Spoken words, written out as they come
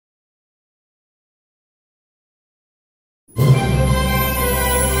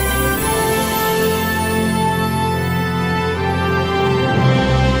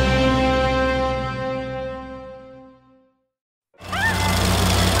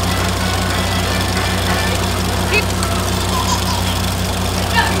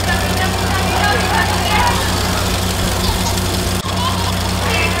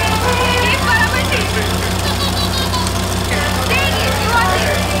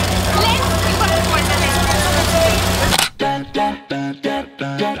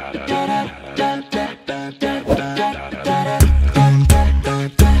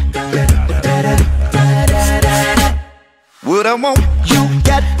I want you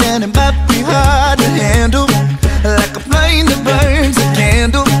got, and it might be hard to handle, like a flame that burns a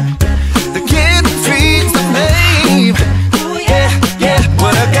candle. The candle trees the flame. Yeah, yeah.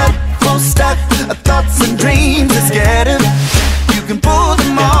 What I got full stock of thoughts and dreams is scattered. You can pull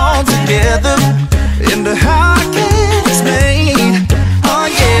them all together into how I can explain. Oh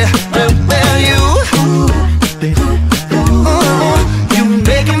yeah, well you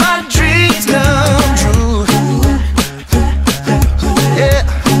making my dreams come true. Yeah,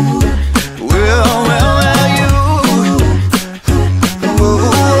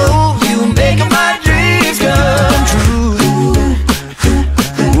 you making my dreams come true.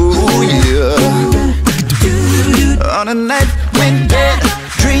 Oh yeah. On a night when bad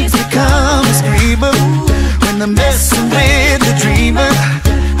dreams become a screamer, when I'm messing with the dreamer,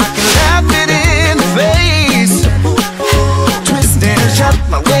 I can laugh it in the face, twist and shout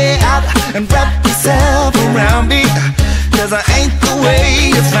my way out and wrap yourself around me, 'cause I ain't the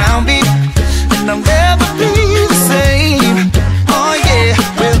way you found me, and I'll never be the same. Oh yeah,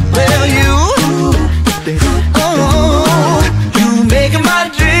 well you making my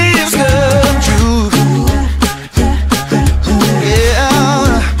dreams come true.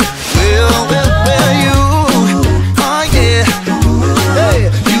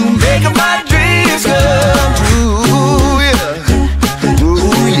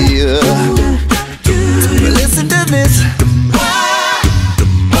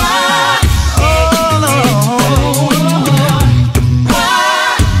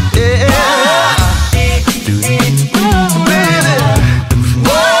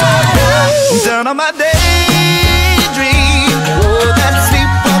 On my daydream, oh, that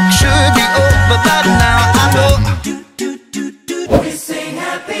sleepwalk should be over by now. I know. We sing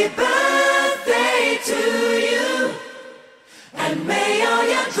happy birthday to you, and may all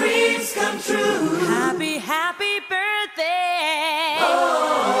your dreams come true. Happy, happy birthday. Oh.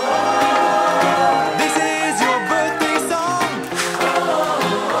 This is your birthday song.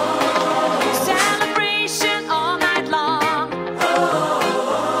 Celebration all night long.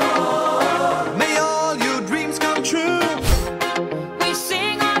 May all your dreams come true. We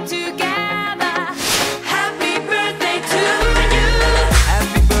sing all together. Happy birthday to you.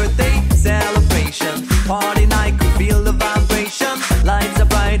 Happy birthday celebration, party night, could feel the vibration. Lights are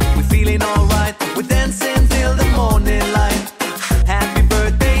bright, we're feeling alright. We're dancing till the morning light. Happy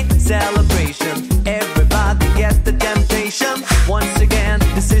birthday celebration, everybody gets the temptation. Once again,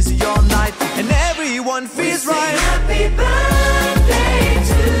 this is your night, and everyone feels right. Happy birthday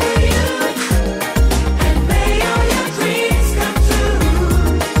to you, and may all your dreams come true.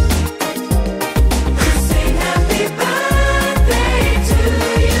 We sing happy birthday to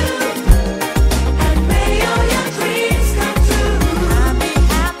you, and may all your dreams come true. Happy,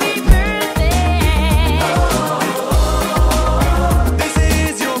 happy birthday. This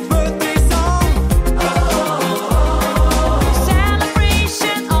is your birthday song.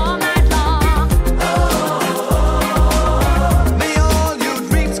 Celebration all night long. May all your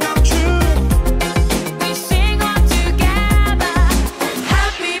dreams come true. We sing all together.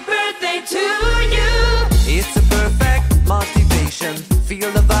 Happy birthday to you. It's a perfect motivation.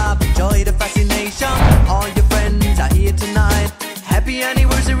 Feel the vibe, enjoy the fascination. All your friends are here tonight. Happy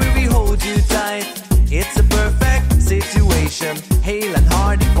anniversary, we hold you tight. It's a perfect situation. Hale and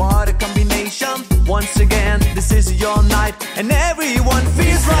Hardy, what a combination. Once again, this is your night, and everyone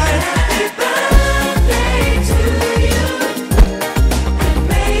feels right. Happy birthday to you, and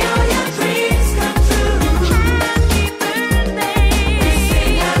may all your dreams come true. Happy birthday. We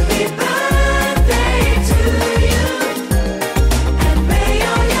sing happy birthday to you, and may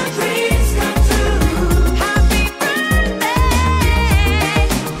all your dreams come true. Happy birthday.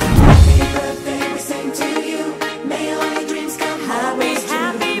 Happy birthday, we sing to you. May all your dreams come always true.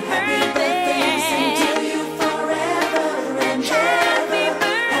 Happy birthday. We sing to you forever and Happy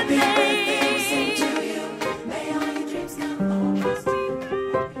ever. Happy birthday, we sing birthday. to you. May all your dreams come always true.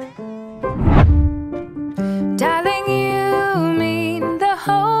 Darling, you mean the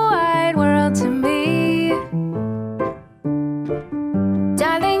whole wide world to me.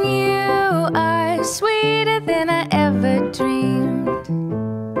 Darling, you are sweeter than I ever dreamed.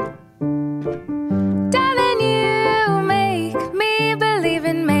 Darling, you make me believe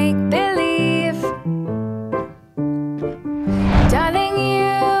in make-believe. Darling,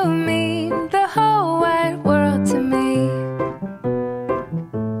 you mean the whole wide world to me.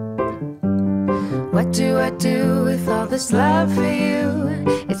 What do I do with all this love for you?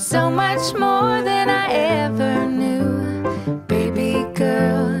 It's so much more than I ever knew. Baby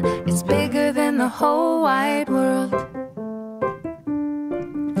girl, it's bigger than the whole wide world.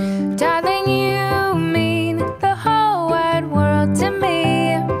 Darling, you mean the whole wide world.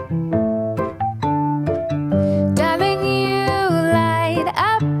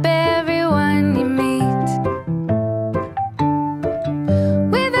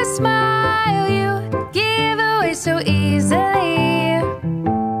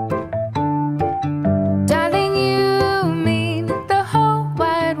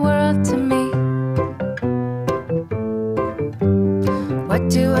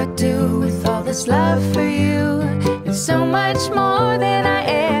 do with all this love for you? It's so much more than I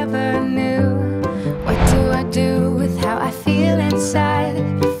ever knew. What do I do with how I feel inside?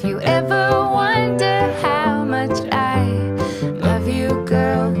 If you ever wonder how much I love you,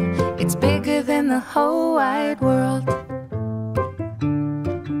 girl, it's bigger than the whole wide world.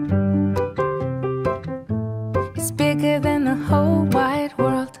 It's bigger than the whole wide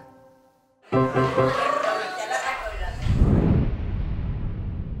world.